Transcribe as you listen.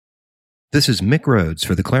This is Mick Rhodes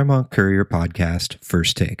for the Claremont Courier podcast,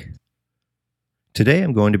 First Take. Today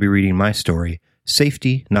I'm going to be reading my story,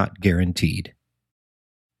 Safety Not Guaranteed.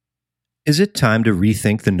 Is it time to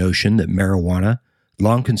rethink the notion that marijuana,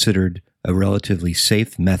 long considered a relatively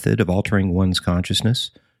safe method of altering one's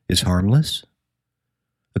consciousness, is harmless?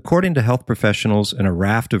 According to health professionals and a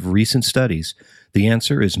raft of recent studies, the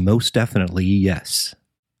answer is most definitely yes.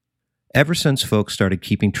 Ever since folks started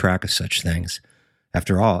keeping track of such things,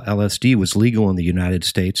 after all, LSD was legal in the United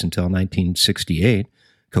States until 1968,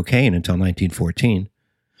 cocaine until 1914,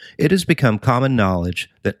 it has become common knowledge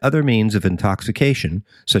that other means of intoxication,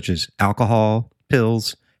 such as alcohol,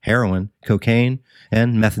 pills, heroin, cocaine,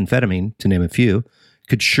 and methamphetamine, to name a few,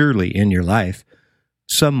 could surely end your life,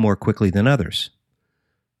 some more quickly than others.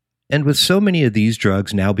 And with so many of these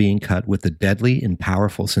drugs now being cut with the deadly and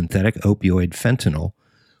powerful synthetic opioid fentanyl,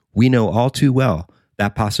 we know all too well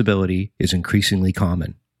that possibility is increasingly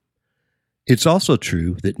common. It's also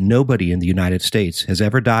true that nobody in the United States has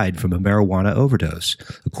ever died from a marijuana overdose,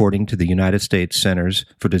 according to the United States Centers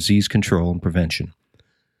for Disease Control and Prevention.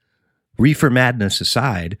 Reefer madness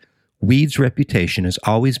aside, weed's reputation has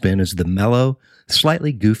always been as the mellow,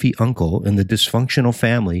 slightly goofy uncle in the dysfunctional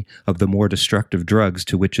family of the more destructive drugs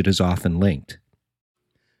to which it is often linked.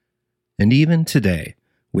 And even today,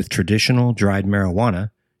 with traditional dried marijuana,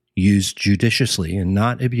 used judiciously and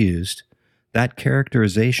not abused, that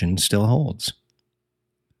characterization still holds.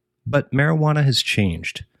 But marijuana has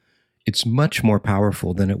changed. It's much more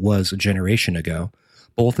powerful than it was a generation ago,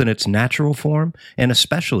 both in its natural form and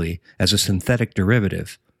especially as a synthetic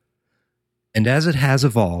derivative. And as it has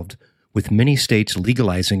evolved, with many states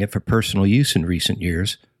legalizing it for personal use in recent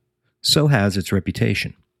years, so has its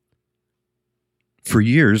reputation. For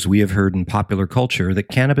years, we have heard in popular culture that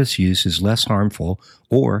cannabis use is less harmful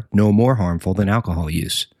or no more harmful than alcohol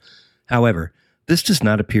use. However, this does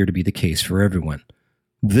not appear to be the case for everyone.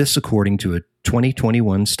 This according to a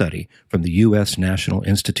 2021 study from the U.S. National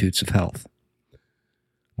Institutes of Health.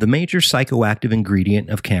 The major psychoactive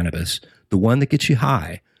ingredient of cannabis, the one that gets you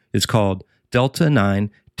high, is called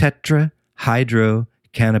delta-9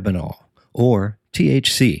 tetrahydrocannabinol, or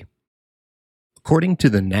THC. According to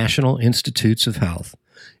the National Institutes of Health,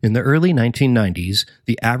 in the early 1990s,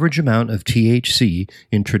 the average amount of THC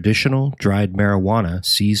in traditional dried marijuana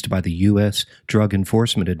seized by the U.S. Drug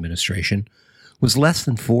Enforcement Administration was less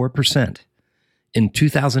than 4%. In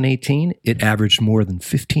 2018, it averaged more than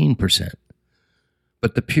 15%.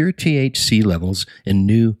 But the pure THC levels in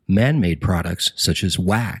new man-made products, such as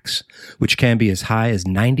wax, which can be as high as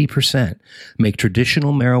 90%, make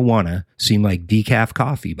traditional marijuana seem like decaf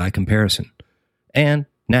coffee by comparison. And,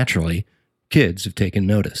 naturally, kids have taken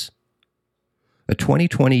notice. A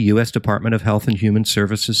 2020 U.S. Department of Health and Human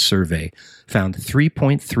Services survey found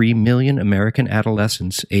 3.3 million American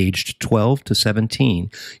adolescents aged 12 to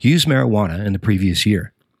 17 used marijuana in the previous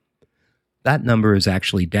year. That number is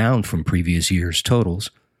actually down from previous year's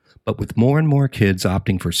totals, but with more and more kids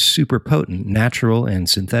opting for super potent natural and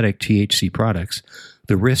synthetic THC products,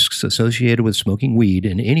 the risks associated with smoking weed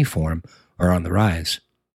in any form are on the rise.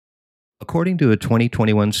 According to a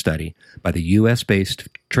 2021 study by the U.S.-based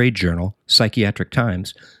trade journal Psychiatric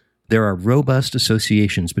Times, there are robust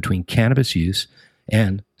associations between cannabis use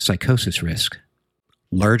and psychosis risk.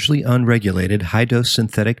 Largely unregulated high-dose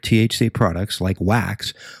synthetic THC products like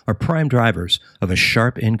wax are prime drivers of a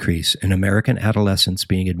sharp increase in American adolescents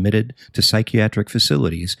being admitted to psychiatric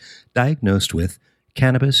facilities diagnosed with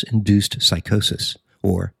cannabis-induced psychosis,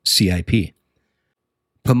 or CIP.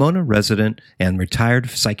 Pomona resident and retired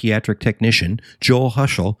psychiatric technician Joel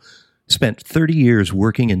Huschel spent 30 years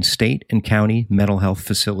working in state and county mental health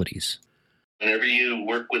facilities. Whenever you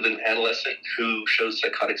work with an adolescent who shows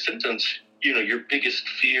psychotic symptoms, your biggest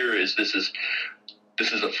fear is this is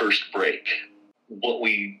a first break. What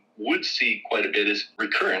we would see quite a bit is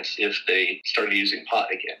recurrence if they started using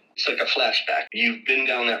pot again. It's like a flashback. You've been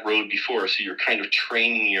down that road before, so you're kind of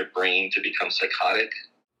training your brain to become psychotic.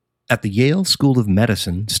 At the Yale School of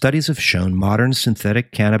Medicine, studies have shown modern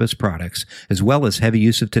synthetic cannabis products, as well as heavy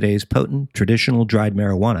use of today's potent, traditional dried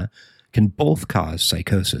marijuana, can both cause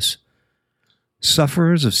psychosis.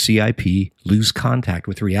 Sufferers of CIP lose contact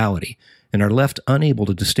with reality and are left unable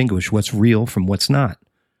to distinguish what's real from what's not.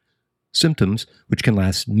 Symptoms, which can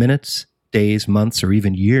last minutes, days, months, or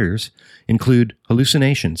even years, include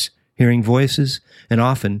hallucinations, hearing voices, and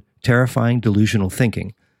often terrifying delusional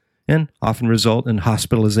thinking, and often result in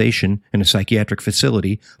hospitalization in a psychiatric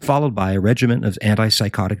facility, followed by a regimen of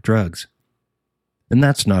antipsychotic drugs. And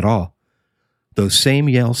that's not all. Those same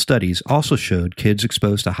Yale studies also showed kids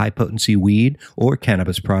exposed to high-potency weed or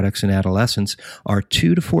cannabis products in adolescence are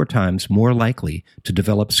 2 to 4 times more likely to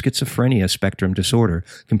develop schizophrenia spectrum disorder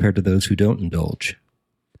compared to those who don't indulge.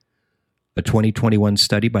 A 2021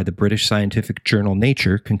 study by the British scientific journal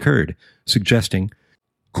Nature concurred, suggesting,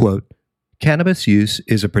 quote, "Cannabis use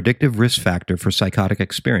is a predictive risk factor for psychotic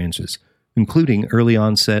experiences, including early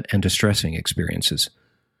onset and distressing experiences.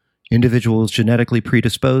 Individuals genetically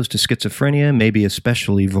predisposed to schizophrenia may be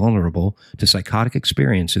especially vulnerable to psychotic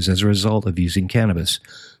experiences as a result of using cannabis,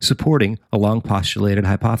 supporting a long-postulated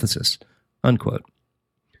hypothesis." Unquote.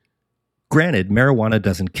 Granted, marijuana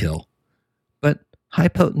doesn't kill, but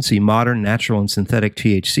high-potency modern natural and synthetic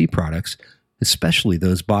THC products, especially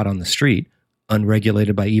those bought on the street,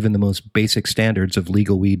 unregulated by even the most basic standards of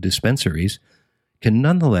legal weed dispensaries, can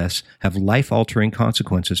nonetheless have life-altering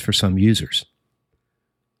consequences for some users.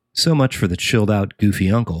 So much for the chilled-out,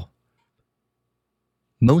 goofy uncle.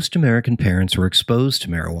 Most American parents were exposed to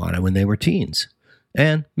marijuana when they were teens,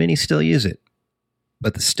 and many still use it.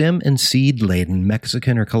 But the stem and seed-laden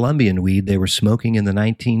Mexican or Colombian weed they were smoking in the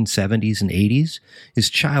 1970s and 80s is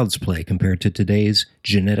child's play compared to today's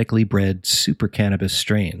genetically bred super cannabis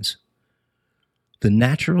strains. The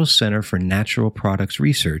Natural Center for Natural Products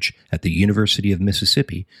Research at the University of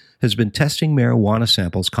Mississippi has been testing marijuana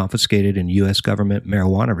samples confiscated in U.S. government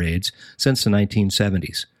marijuana raids since the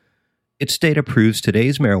 1970s. Its data proves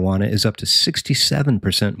today's marijuana is up to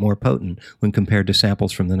 67% more potent when compared to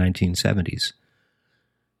samples from the 1970s.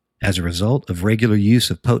 As a result of regular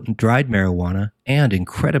use of potent dried marijuana and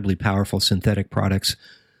incredibly powerful synthetic products,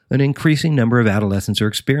 an increasing number of adolescents are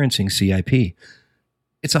experiencing CIP.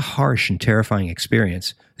 It's a harsh and terrifying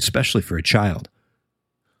experience, especially for a child.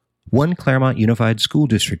 One Claremont Unified School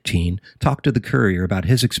District teen talked to the Courier about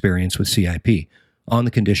his experience with CIP, on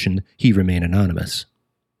the condition he remain anonymous.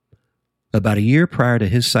 About a year prior to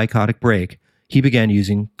his psychotic break, he began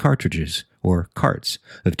using cartridges, or carts,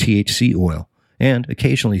 of THC oil, and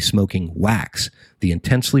occasionally smoking wax, the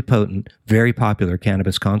intensely potent, very popular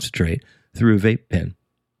cannabis concentrate, through a vape pen.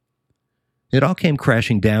 It all came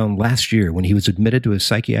crashing down last year when he was admitted to a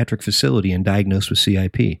psychiatric facility and diagnosed with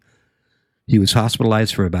CIP. He was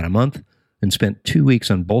hospitalized for about a month and spent 2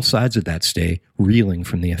 weeks on both sides of that stay reeling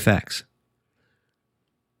from the effects.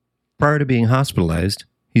 Prior to being hospitalized,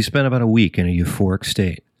 he spent about a week in a euphoric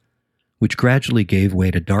state, which gradually gave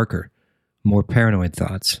way to darker, more paranoid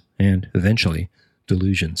thoughts and, eventually,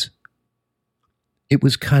 delusions. "It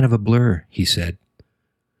was kind of a blur," he said.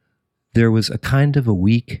 "There was a kind of a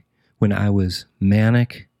week when I was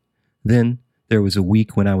manic, then there was a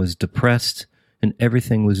week when I was depressed, and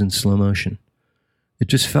everything was in slow motion. It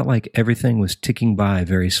just felt like everything was ticking by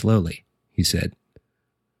very slowly," he said.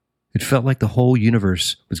 "It felt like the whole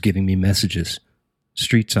universe was giving me messages,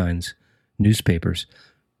 street signs, newspapers,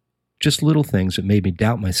 just little things that made me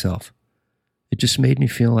doubt myself. It just made me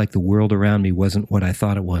feel like the world around me wasn't what I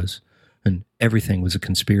thought it was, and everything was a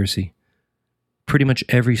conspiracy. Pretty much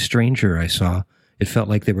every stranger I saw, it felt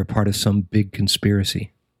like they were part of some big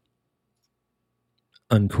conspiracy."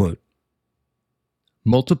 Unquote.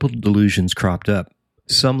 Multiple delusions cropped up,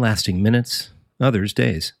 some lasting minutes, others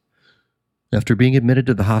days. After being admitted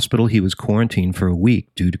to the hospital, he was quarantined for a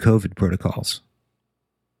week due to COVID protocols.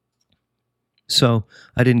 "So,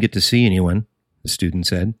 I didn't get to see anyone," the student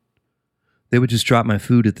said. "They would just drop my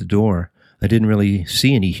food at the door. I didn't really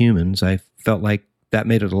see any humans. I felt like that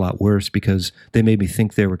made it a lot worse because they made me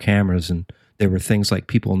think there were cameras and there were things like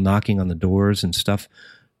people knocking on the doors and stuff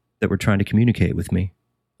that were trying to communicate with me."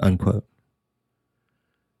 Unquote.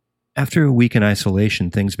 After a week in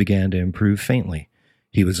isolation, things began to improve faintly.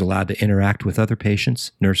 He was allowed to interact with other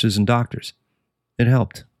patients, nurses, and doctors. It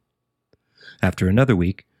helped. After another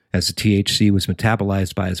week, as the THC was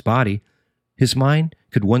metabolized by his body, his mind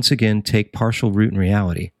could once again take partial root in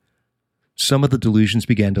reality. Some of the delusions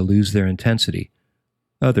began to lose their intensity.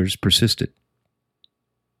 Others persisted.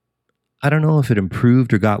 "I don't know if it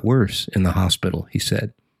improved or got worse in the hospital," he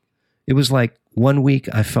said. "It was like 1 week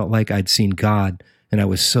I felt like I'd seen God and I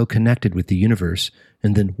was so connected with the universe,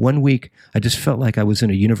 and then 1 week I just felt like I was in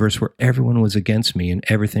a universe where everyone was against me and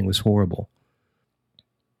everything was horrible."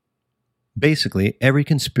 Basically, every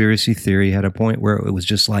conspiracy theory had a point where it was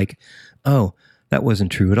just like, "Oh, that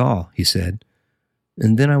wasn't true at all," he said.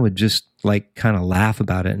 And then I would just kind of laugh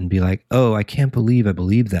about it and be like, "Oh, I can't believe I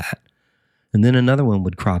believed that." And then another one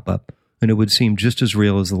would crop up and it would seem just as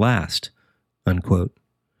real as the last. Unquote.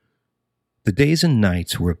 The days and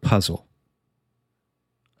nights were a puzzle.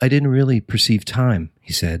 "I didn't really perceive time,"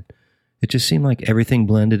 he said. "It just seemed like everything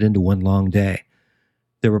blended into one long day.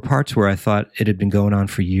 There were parts where I thought it had been going on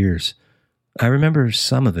for years. I remember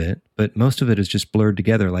some of it, but most of it is just blurred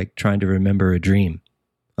together like trying to remember a dream,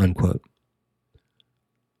 unquote.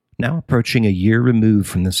 Now approaching a year removed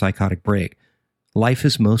from the psychotic break, life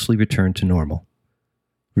has mostly returned to normal.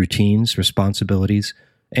 Routines, responsibilities,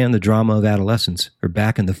 and the drama of adolescence are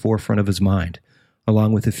back in the forefront of his mind,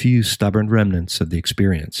 along with a few stubborn remnants of the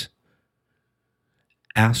experience.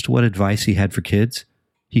 Asked what advice he had for kids,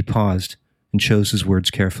 he paused and chose his words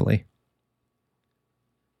carefully.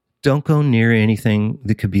 Don't go near anything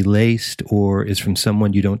that could be laced or is from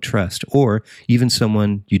someone you don't trust, or even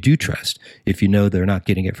someone you do trust if you know they're not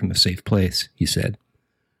getting it from a safe place, he said.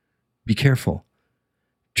 Be careful.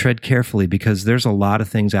 Tread carefully because there's a lot of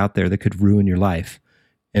things out there that could ruin your life,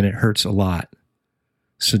 and it hurts a lot.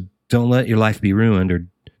 So don't let your life be ruined, or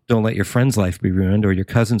don't let your friend's life be ruined, or your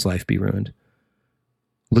cousin's life be ruined.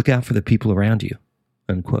 Look out for the people around you,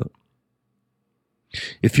 unquote.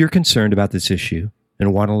 If you're concerned about this issue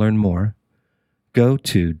and want to learn more, go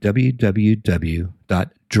to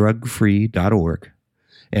www.drugfree.org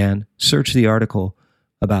and search the article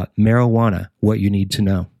about marijuana, what you need to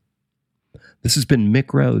know. This has been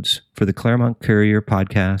Mick Rhodes for the Claremont Courier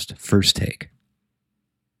podcast, First Take.